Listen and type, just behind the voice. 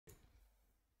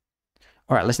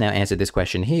All right, let's now answer this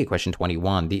question here, question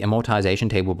 21. The amortization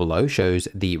table below shows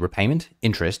the repayment,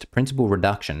 interest, principal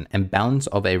reduction, and balance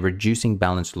of a reducing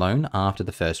balance loan after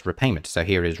the first repayment. So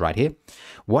here it is right here.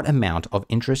 What amount of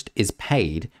interest is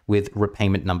paid with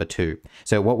repayment number 2?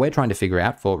 So what we're trying to figure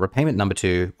out for repayment number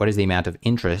 2, what is the amount of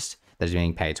interest that is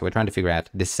being paid? So we're trying to figure out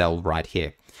this cell right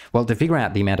here. Well, to figure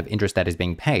out the amount of interest that is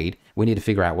being paid, we need to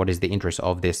figure out what is the interest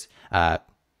of this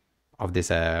what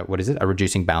is it? A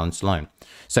reducing balance loan.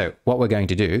 So what we're going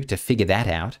to do to figure that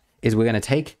out is we're going to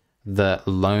take the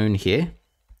loan here,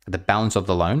 the balance of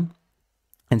the loan,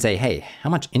 and say, hey,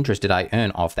 how much interest did I earn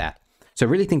off that? So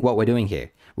really think what we're doing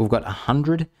here. We've got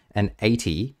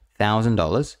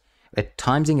 $180,000. We're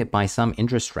timesing it by some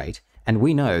interest rate, and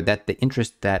we know that the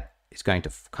interest that is going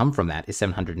to come from that is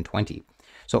 720.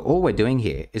 So all we're doing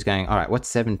here is going, all right, what's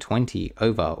 720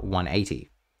 over 180?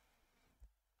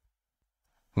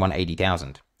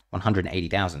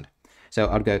 180,000. So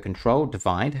I'd go control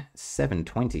divide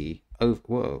 720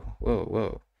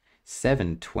 over,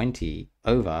 720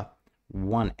 over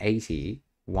 180,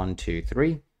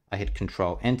 123. I hit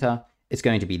control enter. It's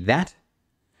going to be that.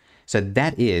 So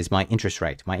that is my interest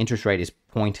rate. My interest rate is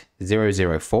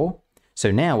 0.004.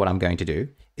 So now what I'm going to do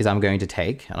is I'm going to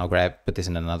take, and I'll put this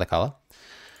in another color.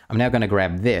 I'm now going to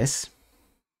grab this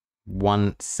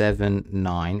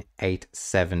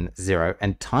 179,870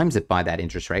 and times it by that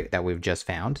interest rate that we've just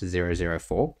found,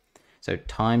 0.004. So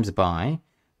times by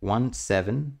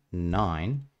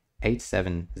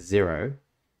 179,870,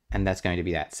 and that's going to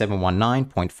be that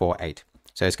 719.48.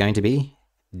 So it's going to be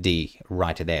D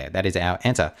right there. That is our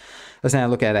answer. Let's now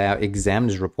look at our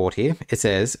examiner's report here. It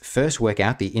says, first work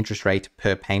out the interest rate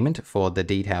per payment for the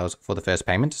details for the first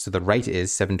payment. So the rate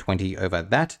is 720 over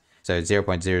that. So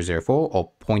 0.004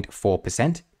 or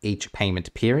 0.4% each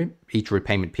repayment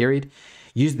period.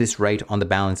 Use this rate on the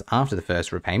balance after the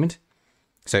first repayment.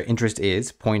 So interest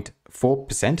is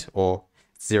 0.4% or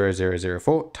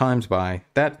 0.004 times by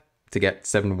that to get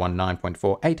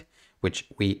 719.48, which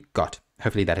we got.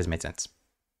 Hopefully that has made sense.